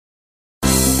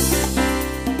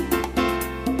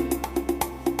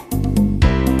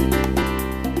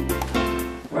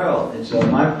It's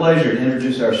my pleasure to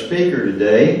introduce our speaker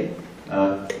today,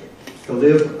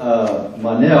 Calherbe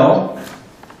Monel.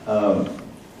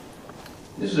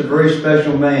 This is a very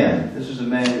special man. This is a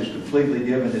man who's completely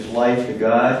given his life to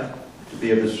God to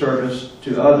be of the service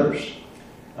to others.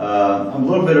 A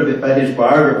little bit about his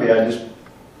biography I just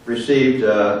received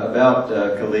about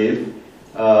Calherbe.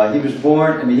 He was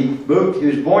born. He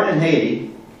was born in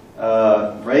Haiti,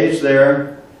 raised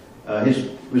there.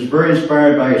 Was very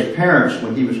inspired by his parents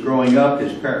when he was growing up.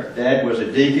 His dad was a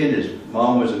deacon, his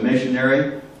mom was a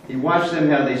missionary. He watched them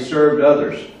how they served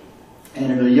others.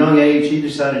 And at a young age, he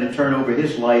decided to turn over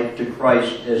his life to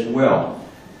Christ as well.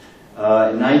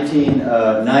 In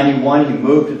 1991, he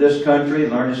moved to this country,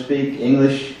 learned to speak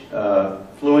English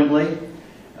fluently,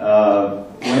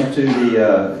 went to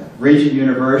the Regent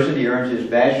University, earned his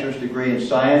bachelor's degree in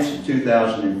science in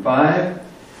 2005.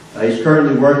 He's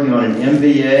currently working on an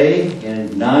MBA in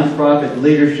nonprofit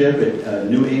leadership at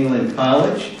New England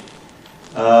College.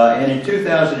 And in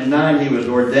 2009, he was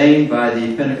ordained by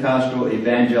the Pentecostal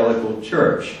Evangelical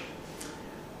Church.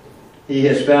 He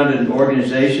has founded an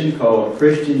organization called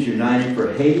Christians United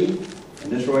for Haiti.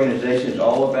 And this organization is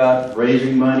all about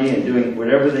raising money and doing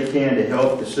whatever they can to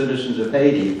help the citizens of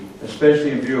Haiti,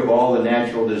 especially in view of all the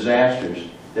natural disasters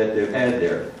that they've had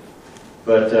there.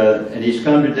 But and he's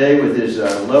come today with his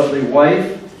lovely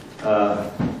wife,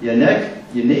 Unique,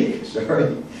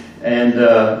 and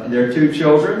their two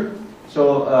children.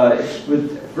 So it's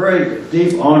with very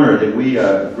deep honor that we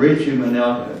greet you,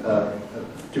 Monel,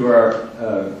 to our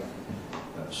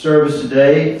service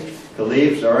today,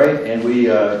 Calherbe, and we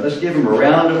let's give him a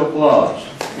round of applause.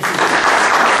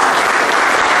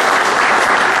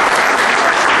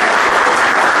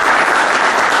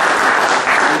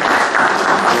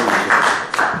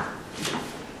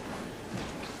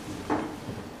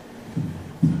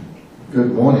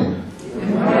 Good morning. Good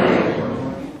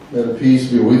morning. May the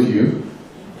peace be with you.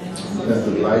 Let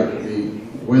the light be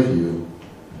with you.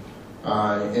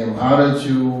 I am honored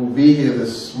to be here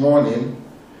this morning.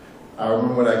 I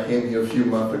remember when I came here a few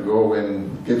months ago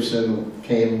when Gibson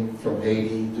came from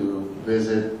Haiti to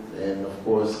visit and, of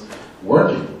course,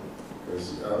 working.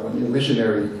 Because when you're a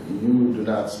missionary, you do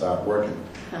not stop working.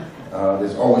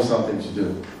 There's always something to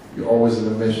do. You're always in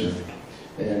a mission.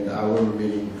 And I remember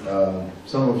meeting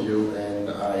some of you, and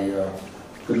I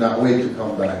could not wait to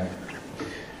come back.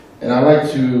 And I'd like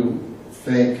to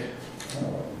thank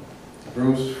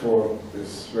Bruce for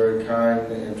this very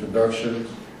kind introduction.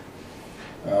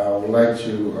 I would like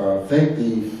to thank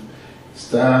the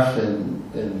staff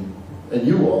and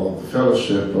you all of the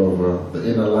Fellowship of the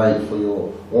Inner Light for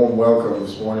your warm welcome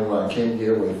this morning. When I came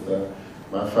here with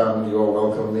my family, you all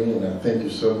welcomed me, and I thank you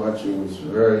so much. It was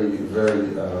very, very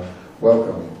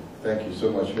welcoming. Thank you so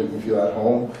much. Made me feel at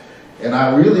home. And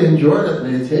I really enjoyed that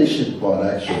meditation part,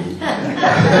 actually.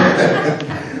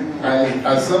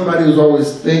 As somebody who's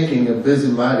always thinking and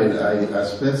busy-minded, I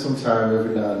spend some time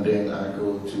every now and then. I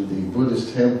go to the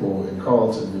Buddhist temple in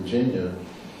Carlton, Virginia,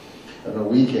 on a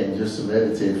weekend just to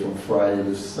meditate from Friday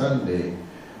to Sunday.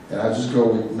 And I just go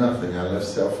with nothing. I left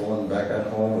cell phone back at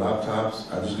home,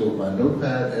 laptops. I just go with my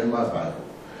notepad and my Bible.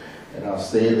 And I'll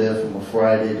stay there from a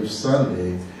Friday to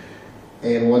Sunday.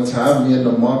 And one time, me and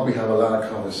the monk, we have a lot of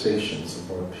conversations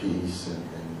about peace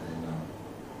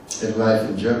and life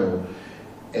in general.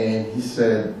 And he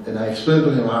said, and I explained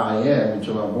to him how I am, and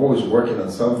I'm always working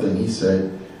on something. He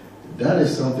said, that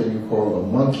is something you call a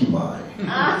monkey mind.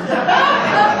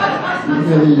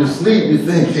 Even in your sleep, you're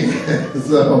thinking.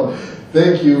 So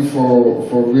thank you for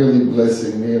really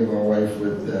blessing me and my wife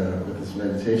with this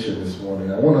meditation this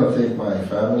morning. I want to thank my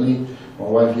family, my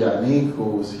wife Yannick, who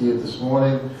was here this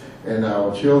morning, and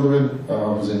our children. I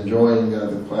was enjoying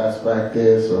the class back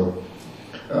there, so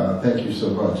thank you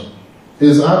so much. It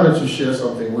is an honor to share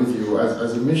something with you.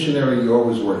 As a missionary, you're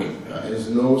always working. There's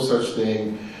no such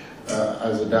thing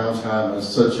as a downtime, as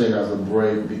such thing as a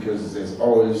break, because there's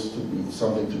always to be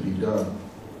something to be done.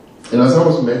 And as I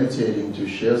was meditating to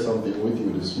share something with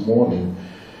you this morning,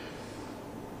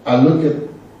 I look at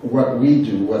what we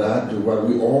do, what I do, what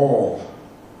we all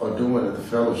are doing at the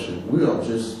fellowship. We are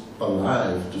just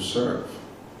alive to serve.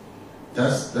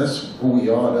 That's who we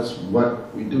are. That's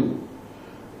what we do.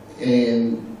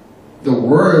 And the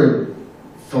word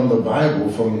from the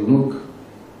Bible, from Luke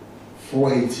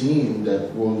 4:18,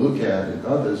 that we'll look at and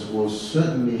others will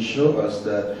certainly show us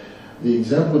that the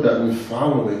example that we're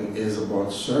following is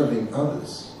about serving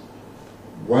others.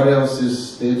 What else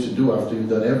is there to do after you've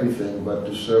done everything but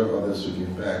to serve others, to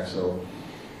give back? So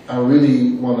I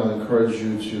really want to encourage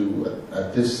you to,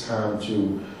 at this time,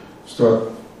 to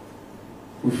start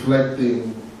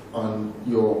reflecting on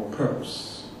your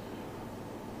purpose.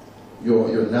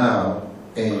 your now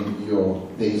and your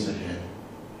days ahead.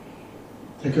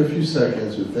 Take a few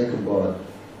seconds to think about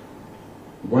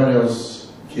what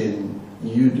else can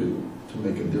you do to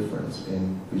make a difference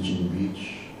in Virginia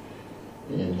Beach,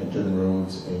 in Hampton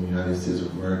Roads, in the United States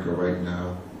of America right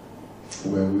now,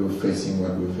 where we are facing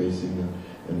what we're facing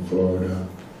in Florida,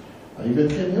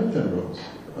 even in Hampton Roads,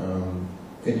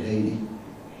 in Haiti.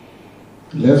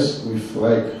 Let's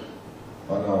reflect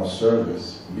on our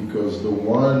service, because the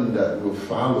one that we're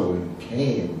following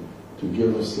came to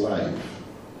give us life,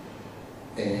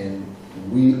 and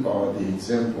we are the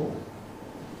example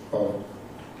of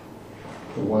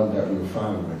the one that we're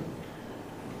following.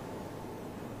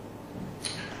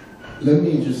 Let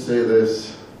me just say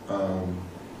this, and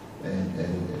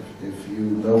if you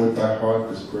know it by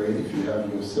heart, it's great. If you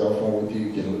have your cell phone with you,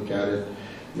 you can look at it.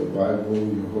 Your Bible,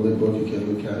 your holy book, you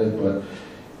can look at it. But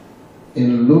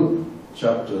in Luke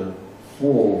chapter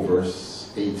 4,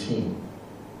 verse 18,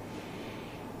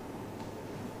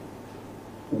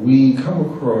 we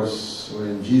come across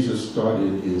when Jesus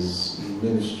started his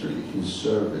ministry, his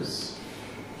service,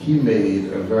 he made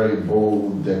a very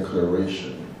bold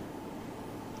declaration.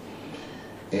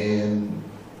 And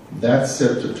that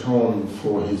set the tone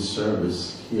for his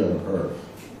service here on earth.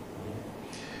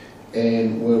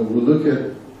 And when we look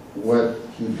at what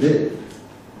he did,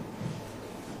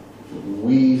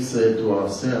 we said to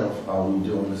ourselves, are we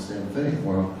doing the same thing?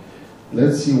 Well,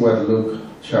 let's see what Luke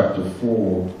chapter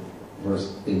 4,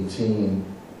 verse 18,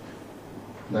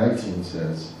 19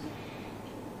 says.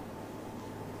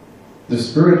 The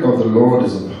Spirit of the Lord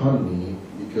is upon me,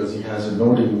 because he has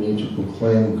anointed me to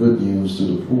proclaim good news to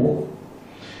the poor.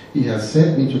 He has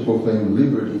sent me to proclaim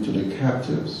liberty to the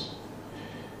captives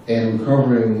and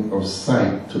recovering of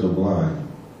sight to the blind,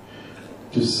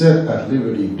 to set at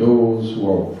liberty those who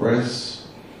are oppressed,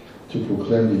 to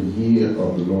proclaim the year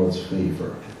of the Lord's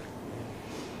favor.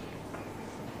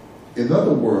 In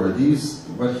other words,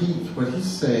 what he's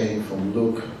saying from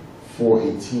Luke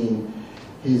 4:18,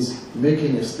 he's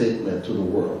making a statement to the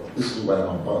world. This is what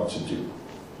I'm about to do.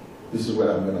 This is what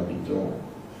I'm going to be doing.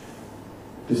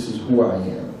 This is who I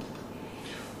am.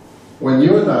 When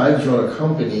you and I join a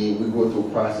company, we go through a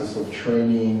process of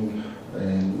training,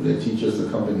 and they teach us the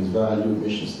company's value,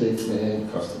 mission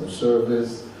statement, customer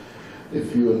service.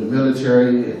 If you're in the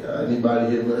military, anybody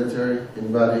here in the military?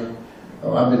 Anybody?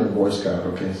 Oh, I've been a Boy Scout,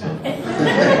 okay, so.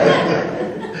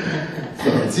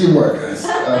 So teamwork, guys.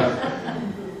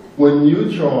 When you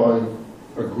join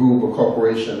a group, a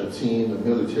corporation, a team, the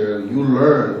military, you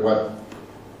learn what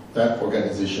that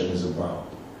organization is about.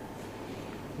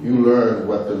 You learn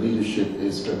what the leadership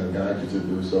is going to guide you to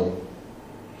do. So,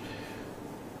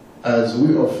 as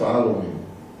we are following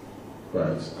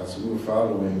Christ, as we are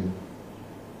following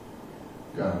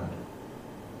God,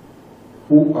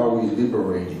 who are we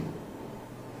liberating?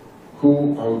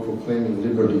 Who are we proclaiming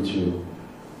liberty to?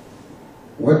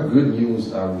 What good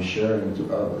news are we sharing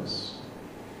to others?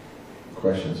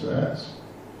 Questions to ask.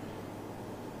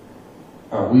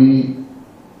 Are we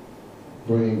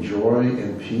bringing joy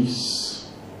and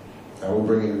peace? Are we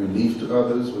bringing relief to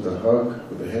others with a hug,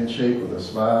 with a handshake, with a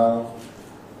smile,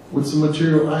 with some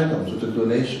material items, with the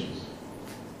donations?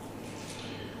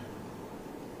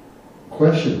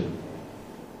 Question: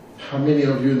 how many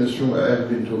of you in this room have ever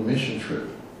been to a mission trip?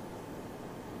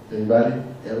 Anybody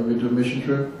ever been to a mission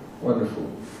trip? Wonderful.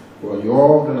 Well, you're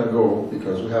all going to go,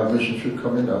 because we have a mission trip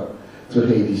coming up to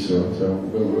Haiti soon, so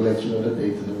we'll let you know the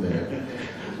date in a minute.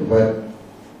 But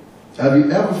have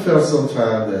you ever felt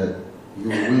sometime that you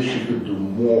wish you could do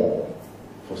more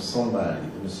for somebody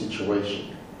in a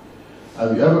situation?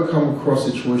 Have you ever come across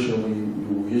a situation where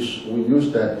you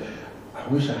wish that, I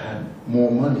wish I had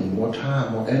more money, more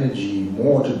time, more energy,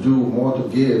 more to do, more to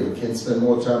give, I can spend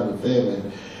more time with them,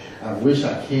 and I wish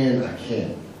I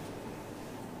can.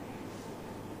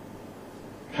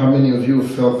 How many of you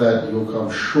felt that you'll come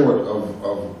short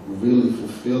of really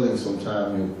fulfilling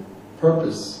sometime your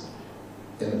purpose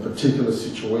in a particular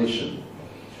situation,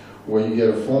 where you get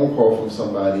a phone call from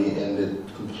somebody and they're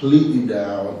completely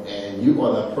down, and you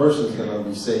are that person who's going to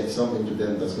be saying something to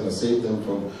them that's going to save them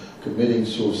from committing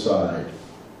suicide?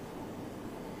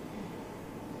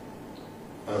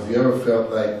 Have you ever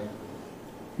felt like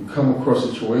you come across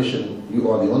a situation, you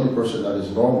are the only person that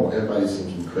is normal, everybody's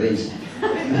thinking crazy?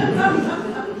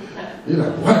 You're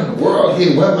like, what in the world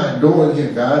here? What am I doing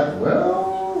here, God?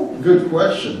 Well, good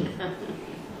question.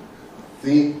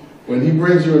 See, when he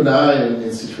brings you and I in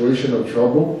a situation of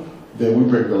trouble, then we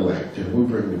bring the light, then we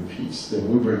bring the peace, then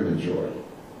we bring the joy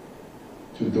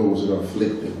to those that are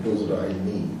afflicted, those that are in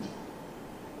need.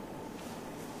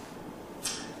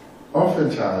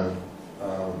 Oftentimes,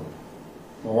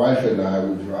 My wife and I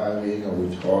were driving or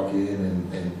we're talking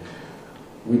and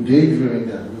we're daydreaming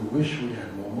that we wish we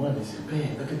had more money. He said,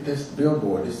 man, look at this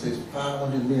billboard. It says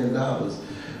 $500 million.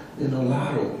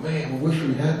 Lotto. Man, we wish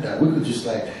we had that. We could just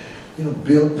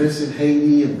build this in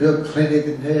Haiti and build clinic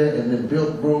in there and then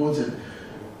build roads, and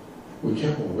we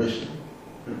kept on wishing.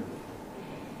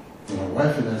 And my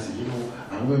wife and I said,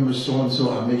 I remember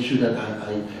so-and-so, I make sure that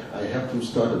I helped them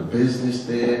start a business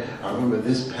there. I remember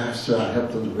this pastor, I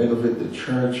helped them to renovate the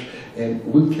church. And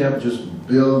we kept just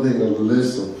building a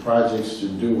list of projects to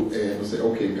do, and we said,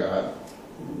 okay, God,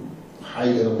 how are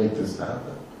you going to make this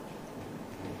happen?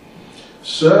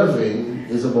 Serving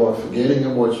is about forgetting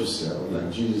about yourself,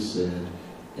 like Jesus said,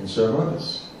 and serve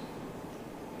others.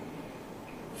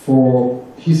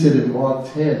 He said in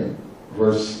Mark 10,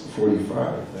 verse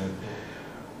 45, that,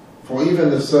 for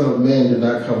even the Son of Man did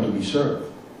not come to be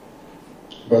served,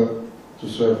 but to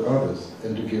serve others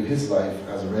and to give his life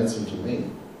as a ransom to me.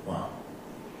 Wow.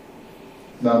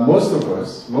 Now most of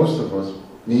us,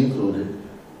 me included,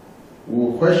 we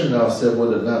will question ourselves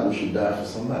whether or not we should die for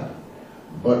somebody.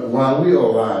 But while we are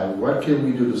alive, what can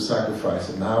we do to sacrifice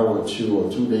an hour or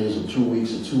 2 days or 2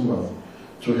 weeks or 2 months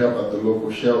to help at the local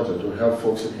shelter, to help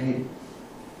folks in Haiti?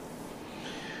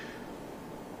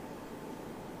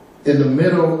 In the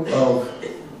middle of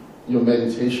your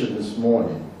meditation this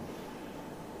morning,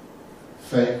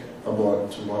 think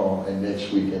about tomorrow and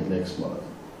next week and next month.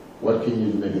 What can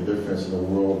you do to make a difference in the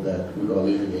world that we are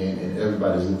living in, and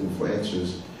everybody's looking for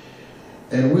answers?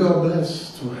 And we are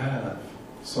blessed to have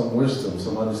some wisdom,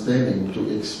 some understanding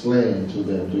to explain to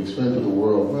them, to explain to the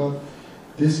world, well,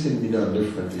 this can be done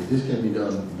differently, this can be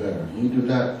done better. You do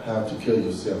not have to kill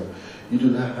yourself. You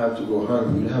do not have to go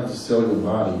hungry. You don't have to sell your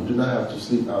body. You do not have to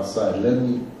sleep outside. Let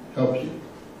me help you.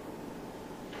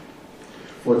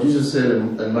 For Jesus said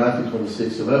in Matthew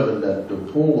 26:11 that the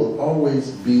poor will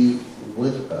always be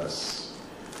with us.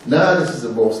 Now this is a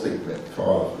bold statement for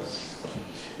all of us.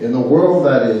 In a world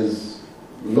that is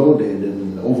loaded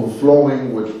and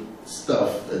overflowing with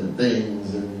stuff and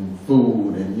things and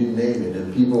food and you name it,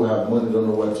 and people have money, don't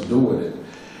know what to do with it,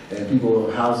 and people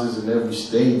have houses in every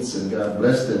state, and God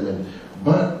bless them.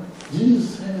 But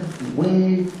Jesus said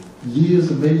many years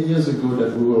ago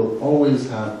that we will always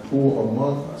have poor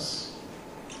among us.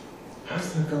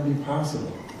 How's that going to be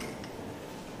possible?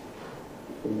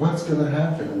 What's going to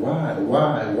happen? Why?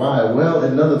 Well,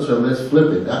 in another term, let's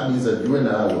flip it. That means that you and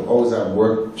I will always have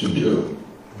work to do.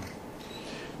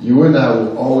 You and I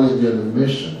will always be on a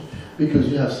mission, because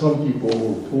you have some people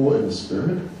who are poor in the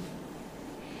spirit,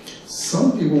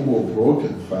 some people who are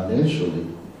broken financially,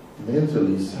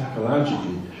 mentally,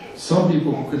 psychologically, some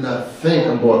people who could not think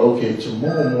about, okay,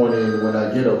 tomorrow morning when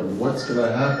I get up, what's going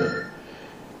to happen?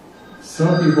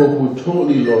 Some people who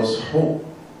totally lost hope.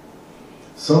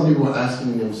 Some people are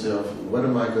asking themselves, what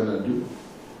am I going to do?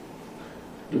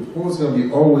 The poor is going to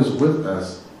be always with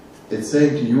us. It's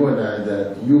saying to you and I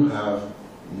that you have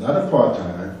not a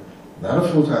part-time, not a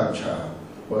full-time job,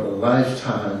 but a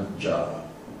lifetime job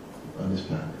on this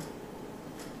planet.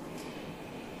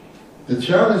 The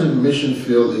challenge in the mission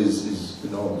field is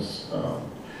enormous.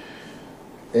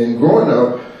 And growing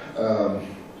up,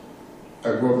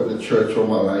 I grew up in the church all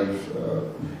my life,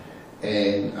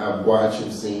 and I've watched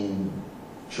and seen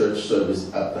church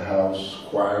service at the house,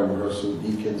 choir rehearsal,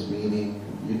 deacons meeting,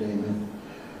 you name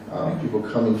it, people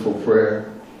coming for prayer.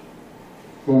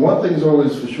 But one thing's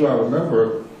always for sure, I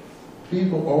remember,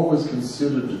 people always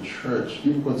considered the church,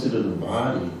 people consider the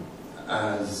body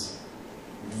as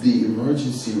the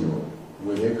emergency room,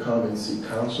 where they come and seek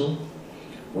counsel,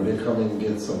 where they come and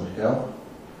get some help.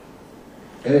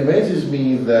 And it amazes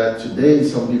me that today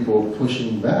some people are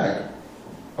pushing back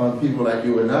on people like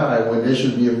you and I when they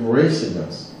should be embracing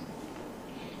us.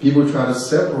 People try to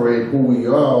separate who we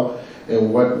are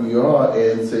and what we are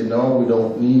and say, no, we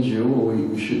don't need you, or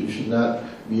we should not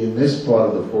be in this part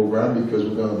of the program because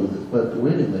we're going to do this. But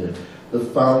wait a minute. The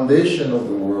foundation of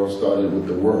the world started with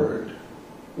the Word,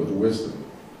 with wisdom,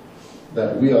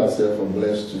 that we ourselves are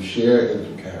blessed to share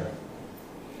and to carry.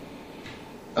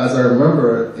 As I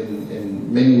remember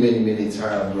in many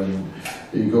times when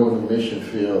you go in the mission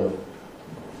field,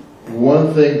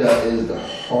 one thing that is the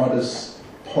hardest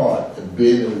part of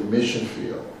being in the mission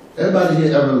field. Everybody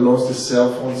here ever lost a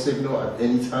cell phone signal at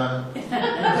any time?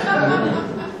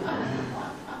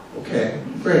 Okay,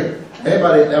 great.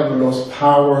 Everybody ever lost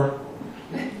power?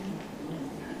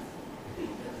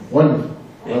 Wonderful.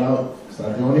 Well, it's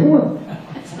not the only one.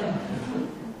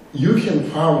 You can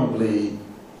probably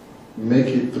make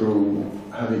it through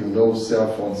having no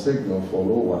cell phone signal for a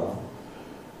little while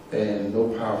and no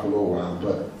power for a little while.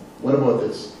 But what about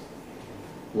this?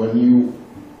 When you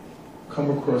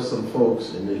come across some folks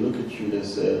and they look at you and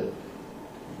say,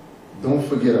 don't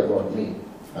forget about me.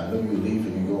 I know you're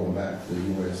leaving and going back to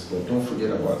the U.S., but don't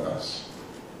forget about us.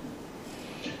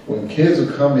 When kids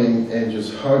are coming and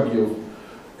just hug you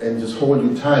and just hold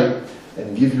you tight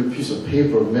and give you a piece of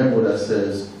paper, remember that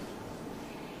says,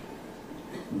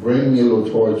 bring me a little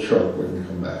toy truck when you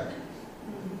come back.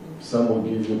 Some will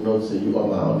give you a note and say, you are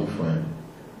my only friend.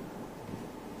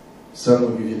 Some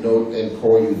will give you a note and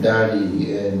call you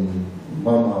daddy and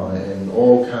mama and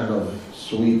all kind of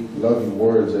sweet, loving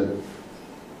words that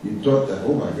you thought that,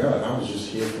 oh my God, I was just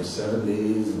here for 7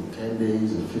 days and 10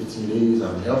 days and 15 days,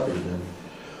 I'm helping them.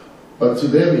 But to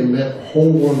them it meant a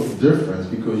whole world of difference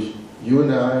because you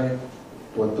and I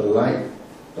brought the light,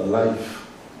 the life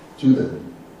to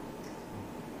them.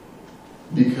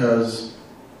 Because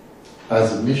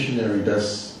as a missionary,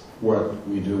 that's what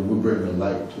we do. We bring the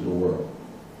light to the world.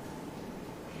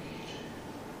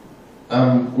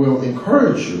 Will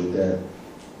encourage you that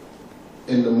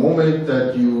in the moment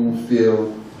that you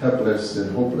feel helpless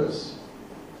and hopeless,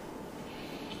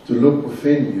 to look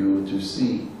within you to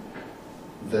see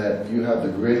that you have the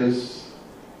greatest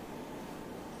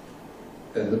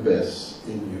and the best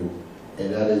in you,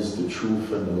 and that is the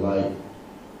truth and the light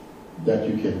that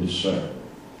you can discern.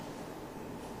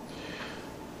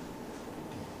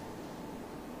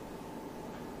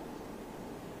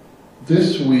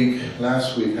 This week,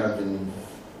 last week, has been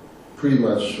pretty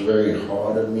much very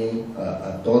hard on me.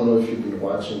 I don't know if you've been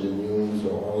watching the news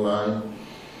or online,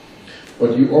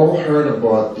 but you all heard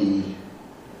about the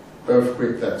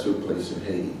earthquake that took place in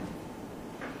Haiti.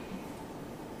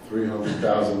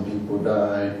 300,000 people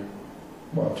died,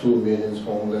 about 2 million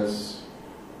homeless,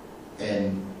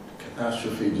 and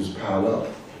catastrophe just piled up.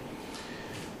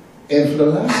 And for the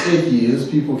last 8 years,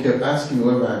 people kept asking me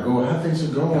wherever I go, how things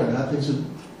are going, how things are.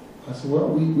 I said, well,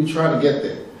 we try to get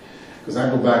there. Because I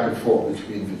go back and forth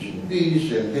between Virginia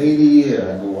Beach and Haiti, and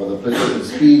I go other places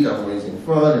to speak, I'm raising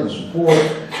fund and support.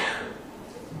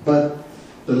 But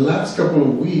the last couple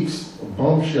of weeks, a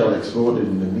bombshell exploded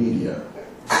in the media.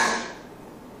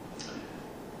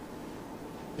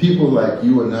 People like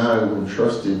you and I were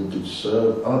entrusted to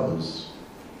serve others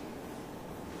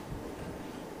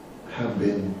have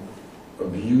been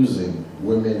abusing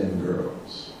women and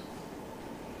girls.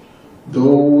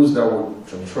 Those that were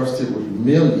entrusted with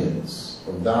millions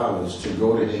of dollars to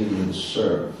go to Haiti and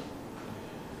serve.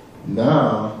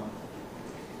 Now,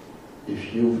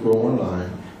 if you go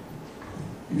online,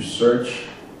 you search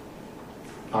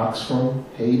Oxfam,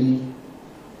 Haiti,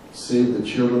 Save the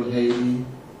Children Haiti,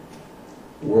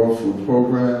 World Food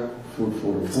Program, Food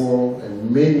for the Poor, and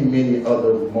many, many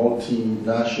other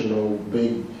multinational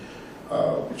big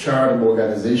charitable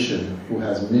organizations who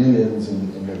has millions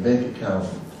in their bank account.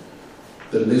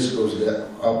 The list goes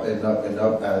up and up and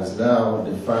up as now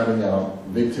they're finding out,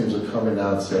 victims are coming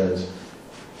out, says,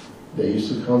 they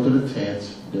used to come to the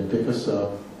tents, they pick us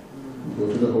up, we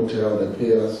go to the hotel, they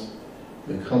pay us,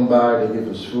 they come by, they give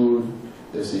us food,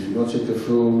 they say if you don't take the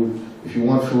food, if you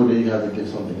want food, then you have to get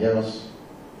something else,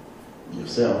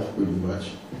 yourself, pretty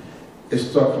much. It's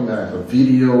start coming out of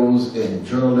videos, and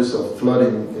journalists are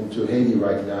flooding into Haiti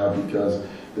right now because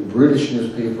the British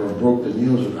newspaper broke the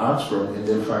news with Oxford and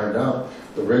then find out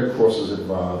the Red Cross was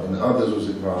involved and others was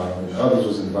involved and others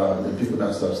was involved, and then people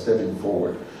now start stepping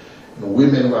forward. And the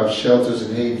women who have shelters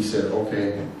in Haiti said,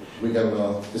 okay, we're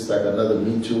gonna, it's like another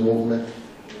Me Too movement,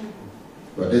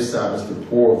 but this time it's the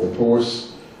poor of the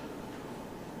poorest.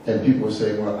 And people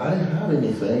say, well, I didn't have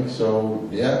anything, so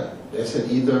yeah, they said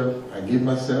either I give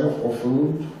myself or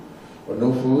food or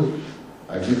no food,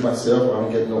 I give myself or I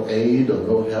don't get no aid or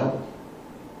no help.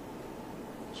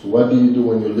 So what do you do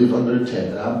when you live under a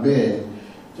tent? And I've been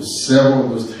to several of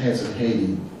those tents in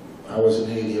Haiti. I was in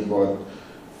Haiti about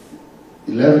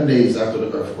 11 days after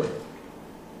the earthquake.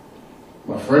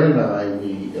 My friend and I,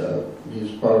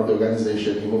 he's part of the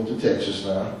organization, he moved to Texas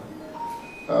now.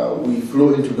 We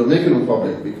flew into Dominican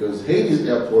Republic because Haiti's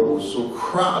airport was so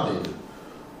crowded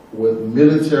with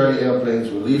military airplanes,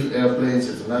 relief airplanes,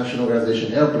 international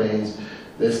organization airplanes.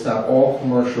 They stopped all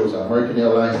commercials, American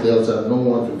Airlines, Delta, no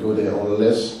one could go there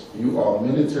unless you are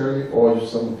military or you're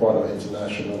some part of an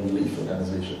international relief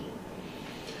organization.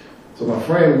 So my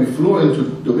friend, we flew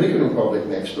into Dominican Republic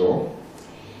next door.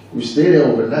 We stayed there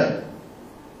overnight.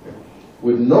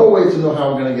 With no way to know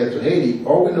how we're going to get to Haiti.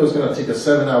 All we know is it's going to take a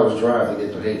 7 hours drive to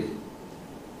get to Haiti.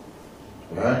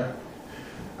 Right?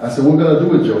 I said, what we're going to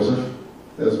do with Joseph,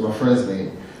 that was my friend's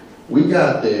name. We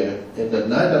got there, and the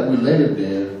night that we landed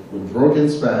there, with broken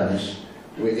Spanish,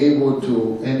 we were able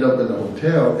to end up in a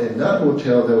hotel. In that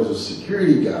hotel, there was a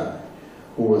security guy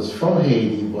who was from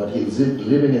Haiti, but he's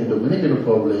living in Dominican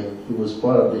Republic. He was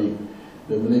part of the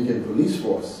Dominican police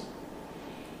force.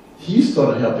 He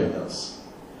started helping us.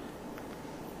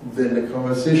 Then the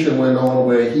conversation went on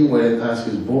where he went and asked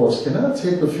his boss, can I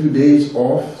take a few days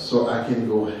off so I can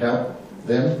go help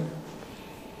them?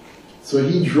 So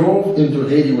he drove into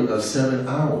Haiti with us 7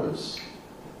 hours.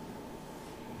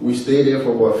 We stayed there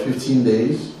for about 15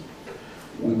 days.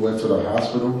 We went to the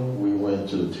hospital. We went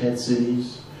to the tent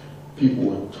cities. People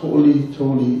were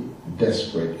totally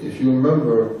desperate. If you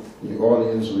remember New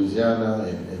Orleans, Louisiana,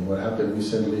 and what happened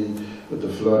recently with the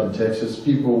flood in Texas,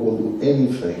 people will do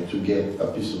anything to get a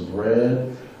piece of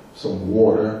bread, some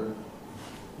water.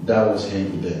 That was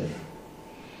Haiti then.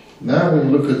 Now when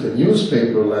you look at the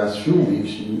newspaper last few weeks,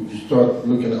 you start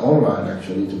looking online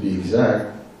actually to be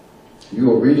exact, you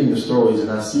are reading the stories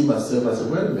and I see myself, I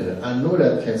said, wait a minute, I know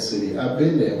that tent city, I've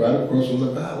been there, right across from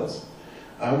the palace.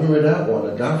 I remember that one,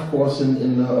 a golf course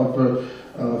in the upper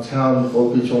town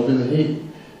of Haiti.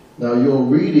 Now you're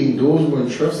reading those who were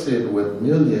entrusted with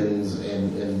millions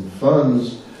and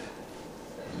funds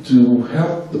to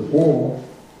help the poor,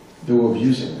 they were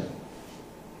abusing them.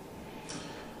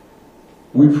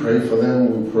 We pray for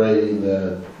them, we pray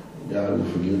that God will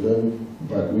forgive them,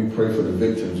 but we pray for the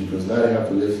victims because now they have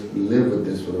to live with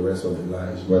this for the rest of their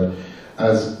lives. But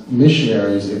as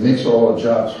missionaries, it makes all our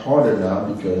jobs harder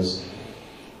now because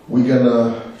we're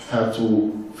gonna have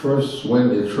to first win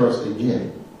their trust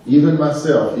again. Even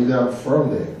myself, even I'm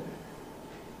from there.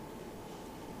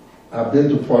 I've been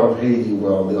to part of Haiti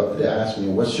where they ask me,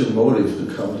 what's your motive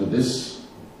to come to this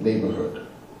neighborhood?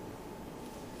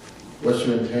 What's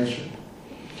your intention?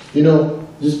 You know,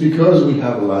 just because we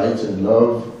have light and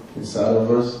love inside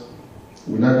of us,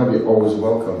 we're not going to be always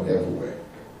welcome everywhere.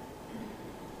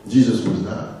 Jesus was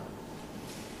not.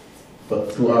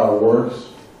 But through our works,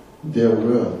 they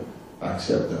will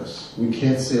accept us. We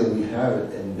can't say we have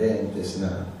it and then it's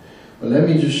not. But let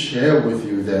me just share with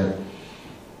you that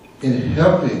in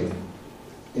helping,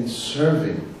 in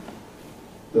serving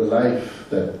the life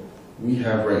that we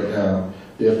have right now,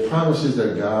 there are promises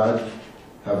that God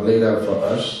have laid out for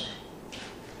us.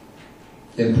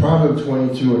 In Proverbs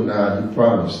 22:9, he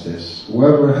promised this.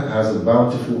 Whoever has a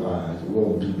bountiful eye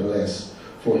will be blessed,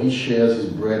 for he shares his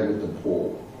bread with the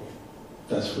poor.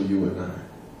 That's for you and I.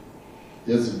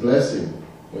 There's a blessing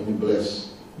when you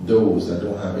bless those that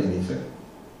don't have anything.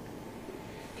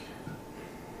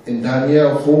 In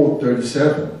Daniel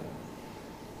 4:37,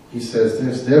 he says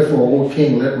this, therefore, O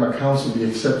king, let my counsel be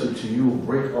accepted to you.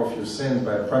 Break off your sins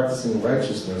by practicing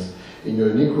righteousness, in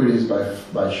your iniquities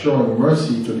by showing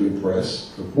mercy to the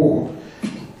oppressed, the poor,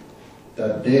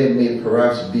 that there may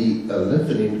perhaps be a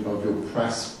lengthening of your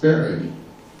prosperity.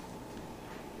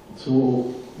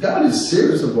 So God is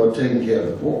serious about taking care of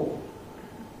the poor.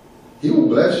 He will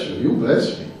bless you. He will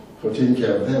bless me for taking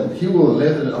care of them. He will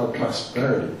lengthen our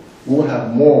prosperity. We will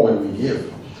have more when we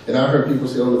give. And I heard people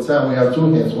say all the time, we have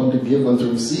two hands, one to give, one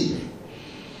to receive.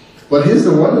 But here's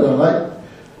the one that I like.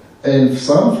 In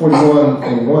Psalm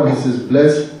 41:1, he says,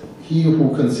 bless he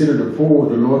who consider the poor,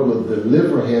 the Lord will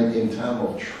deliver him in time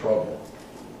of trouble.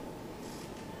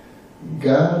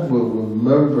 God will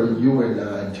remember you and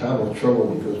I in time of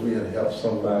trouble because we have helped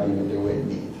somebody when they were in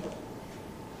need.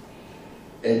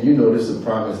 And you know this is a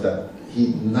promise that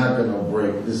he's not going to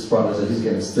break. This is a promise that he's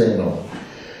going to stand on.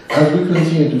 As we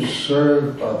continue to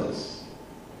serve others,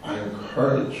 I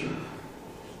encourage you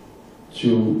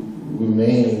to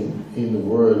remain in the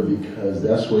Word because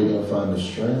that's where you're going to find the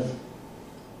strength,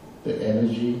 the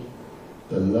energy,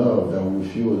 the love that will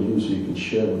fuel you so you can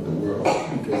share with the world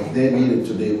because they need it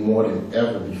today more than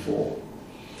ever before.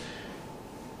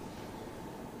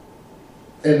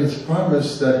 And it's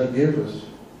promise that he gave us.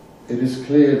 It is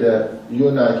clear that you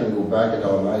and I can go back in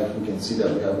our life. We can see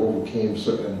that we have overcame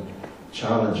certain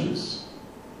challenges.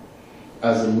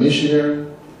 As a missionary,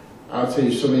 I'll tell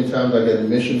you so many times I get in the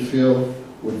mission field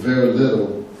with very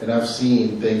little, and I've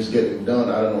seen things getting done.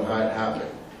 I don't know how it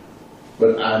happened.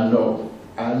 But I know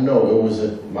it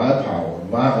wasn't my power,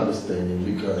 my understanding,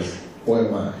 because who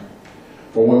am I?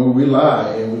 But when we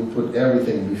rely and we put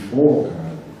everything before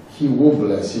God, he will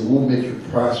bless, he will make you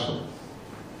prosper.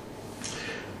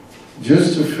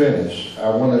 Just to finish, I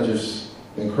want to just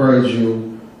encourage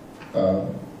you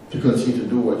to continue to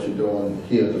do what you're doing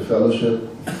here at the fellowship.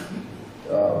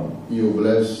 You will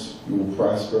bless, you will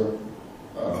prosper.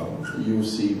 You will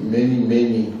see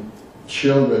many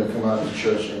children come out of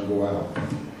church and go out.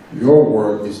 Your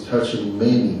work is touching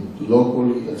many,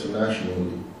 locally,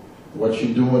 internationally. What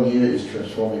you're doing here is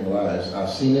transforming lives. I've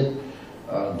seen it.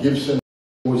 Gibson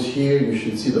was here. You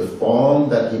should see the farm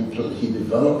that he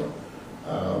developed.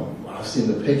 I've seen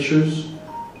the pictures.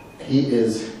 He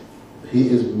is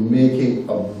making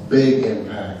a big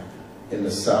impact in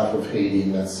the south of Haiti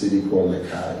in that city called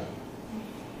Lekai.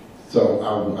 So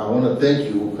I want to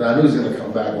thank you. I know he's going to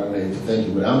come back one day to thank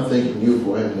you, but I'm thanking you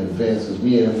for him in advance because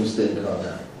me and him, we stayed in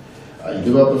contact. He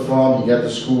developed the farm, he got the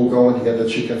school going, he got the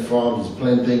chicken farm, he's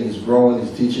planting, he's growing,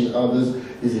 he's teaching others,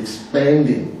 he's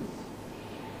expanding.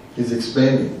 He's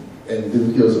expanding, and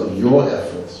because of your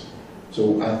efforts.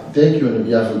 So I thank you on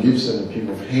behalf of Gibson and the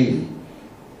people of Haiti.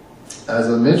 As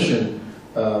I mentioned,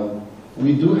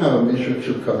 we do have a mission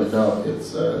trip coming up.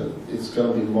 It's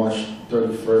going to be March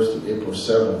 31st to April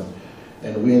 7th,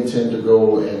 and we intend to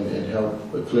go and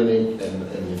help a clinic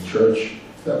and the church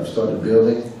that we started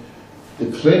building.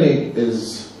 The clinic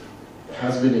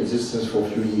has been in existence for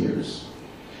a few years,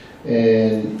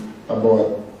 and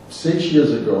about 6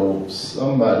 years ago,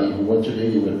 somebody who went to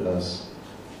Haiti with us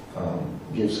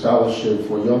gave scholarship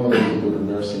for a young lady to go to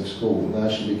nursing school. Now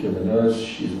she became a nurse.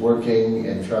 She's working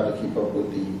and trying to keep up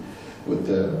with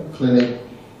the clinic.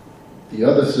 The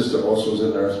other sister also is a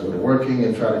nurse, but working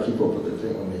and trying to keep up with the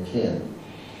thing when they can.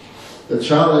 The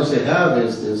challenge they have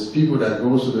is there's people that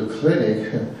go to the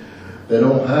clinic they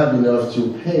don't have enough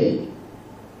to pay.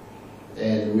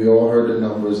 And we all heard the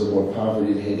numbers about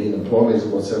poverty in Haiti. Employment is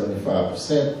about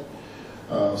 75%.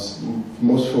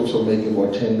 Most folks are making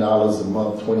about $10 a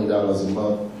month, $20 a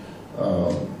month.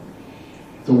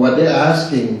 So what they're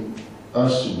asking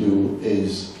us to do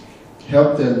is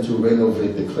help them to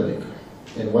renovate the clinic.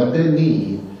 And what they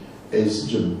need is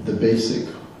the basic.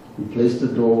 Replace the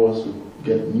doors,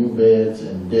 get new beds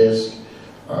and desks,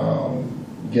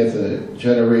 get a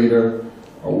generator,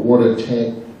 a water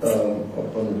tank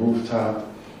up on the rooftop,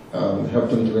 help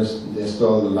them to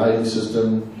install the lighting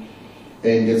system,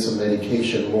 and get some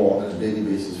medication more on a daily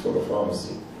basis for the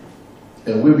pharmacy.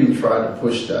 And we've been trying to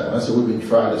push that. And I said we've been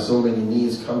trying, there's so many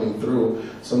needs coming through,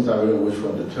 sometimes we don't know which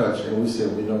one to touch. And we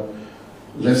said,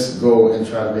 let's go and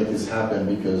try to make this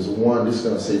happen because one, this is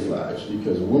going to save lives.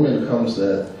 Because a woman comes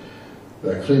to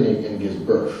that clinic and gives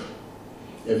birth.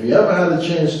 If you ever had a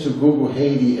chance to Google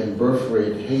Haiti and birth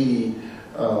rate, Haiti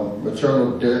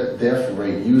maternal death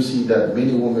rate, you see that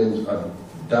many women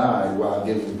die while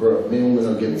giving birth. Many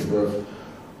women are giving birth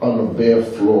on the bare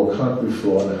floor, concrete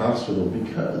floor in the hospital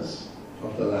because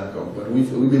of the lack of. But we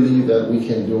believe that we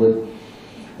can do it.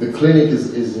 The clinic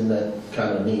is in that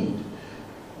kind of need.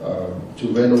 To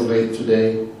renovate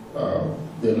today,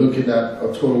 they're looking at a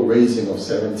total raising of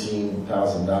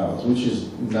 $17,000, which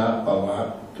is not a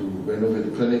lot to renovate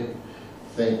the clinic.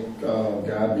 Thank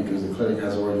God, because the clinic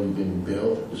has already been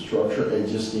built, the structure, it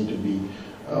just needs to be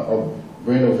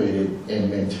renovated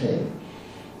and maintained.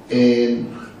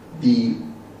 And the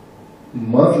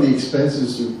monthly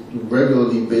expenses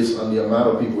regularly based on the amount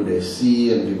of people they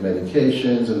see and give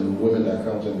medications and the women that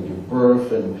comes in to give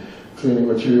birth and cleaning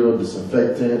material,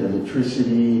 disinfectant,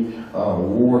 electricity,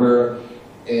 water,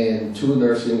 and 2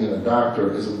 nursing and a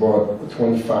doctor is about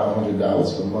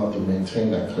 $2,500 per month to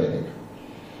maintain that clinic.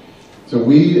 So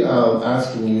we are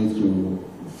asking you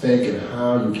to think and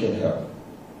how you can help,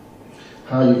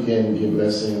 how you can be a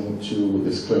blessing to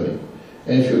this clinic.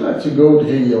 And if you'd like to go to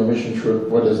Haiti on mission trip,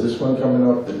 whether it's this one coming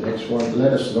up, the next one,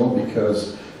 let us know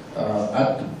because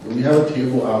we have a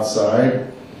table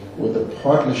outside with a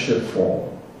partnership form.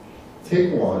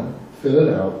 Take one, fill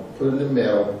it out, put it in the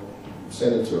mail,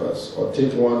 send it to us. Or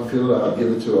take one, fill it out,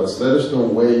 give it to us. Let us know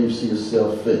where you see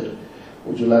yourself fit.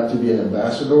 Would you like to be an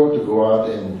ambassador to go out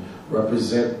and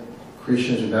represent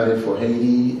Christians United for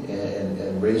Haiti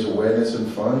and raise awareness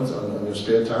and funds on your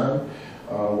spare time?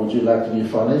 Would you like to be a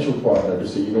financial partner to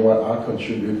say, you know what, I'll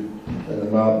contribute an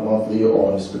amount monthly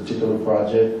on this particular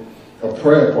project? A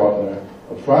prayer partner,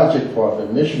 a project partner,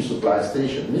 mission supply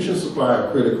station. Mission supply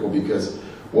are critical because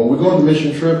when we go on the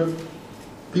mission trip,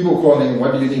 people calling,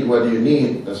 what do you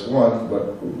need? That's one,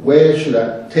 but where should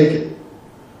I take it?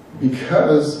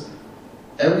 Because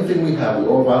everything we have, we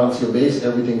all volunteer based,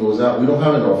 everything goes out. We don't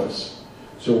have an office.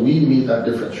 So we meet at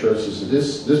different churches. So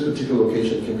this particular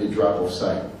location can be a drop-off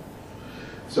site.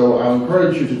 So I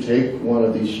encourage you to take one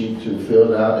of these sheets to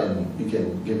fill it out and you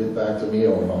can give it back to me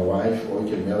or my wife or you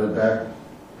can mail it back.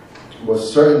 But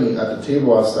certainly at the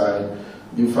table outside,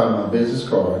 you find my business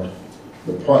card,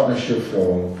 the partnership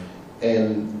form,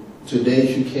 and today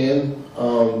if you can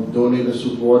donate and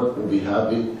support, we'll be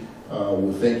happy.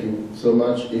 We'll thank you so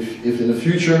much. If in the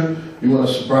future you want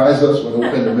to surprise us when we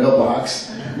open the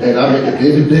mailbox and I make a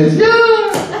David dance,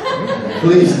 yeah,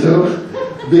 please do,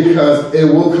 because it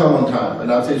will come on time.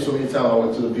 And I'll tell you so many times I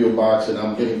went to the PO box and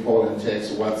I'm getting call and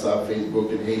text, WhatsApp,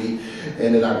 Facebook in Haiti,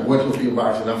 and then I went to the PO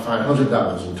box and I find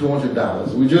 $100 and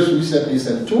 $200. We recently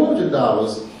sent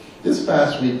 $200 this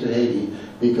past week to Haiti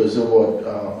because there were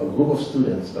a group of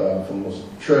students from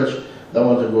a church that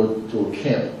wanted to go to a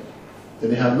camp. then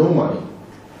they have no money.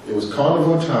 It was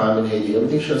carnival time in Haiti,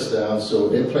 everything shuts down, so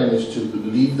their plan is to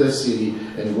leave their city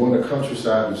and go in the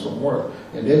countryside and do some work.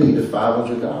 And they needed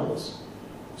 $500.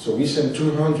 So we sent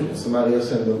 200 and somebody else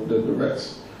sent the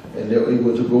rest. And they were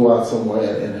able to go out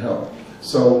somewhere and help.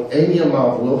 So any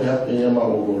amount will help, any amount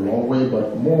will go a long way,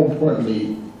 but more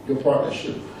importantly, your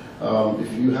partnership.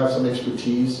 If you have some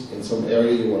expertise in some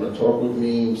area, you want to talk with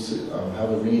me,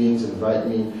 have a meetings, invite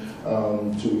me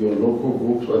to your local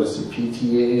groups, whether it's a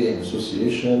PTA, an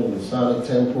association, an Masonic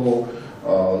temple,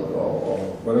 or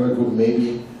whatever group,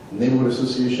 maybe neighborhood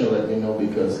association, let me know,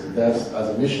 because that's, as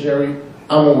a missionary,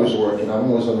 I'm always working, I'm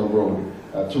always on the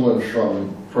road, to and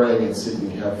from, praying and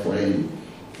seeking help for Haiti.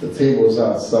 The table is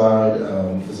outside,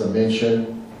 as I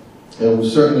mentioned, and we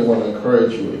certainly want to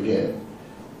encourage you again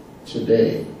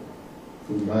today,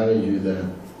 reminding you that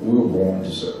we were born to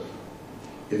serve.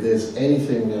 If there's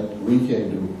anything that we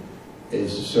can do,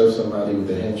 is to serve somebody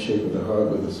with a handshake, with a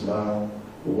hug, with a smile,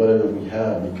 with whatever we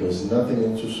have, because nothing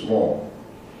is too small.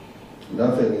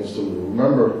 Nothing is too little.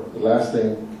 Remember the last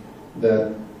thing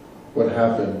that what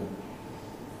happened,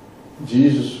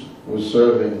 Jesus was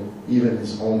serving even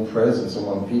his own presence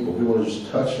among people. People would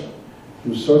just touch him. He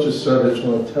was such a servant that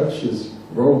you want to touch his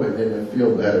robe and they would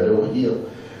feel better, they were healed.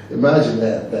 Imagine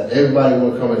that everybody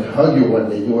will come and hug you one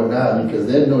day, you and I, because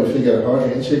they know if you get a hug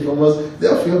and handshake from us,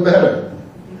 they'll feel better.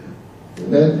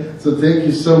 Amen. So thank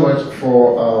you so much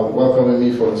for welcoming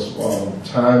me for this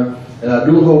time. And I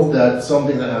do hope that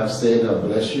something that I have said have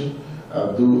blessed you.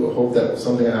 I do hope that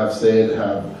something I have said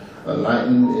have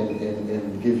enlightened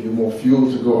and give you more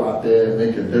fuel to go out there and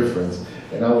make a difference.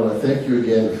 And I want to thank you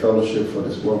again, the fellowship, for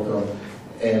this welcome,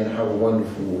 and have a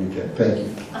wonderful weekend. Thank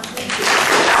you.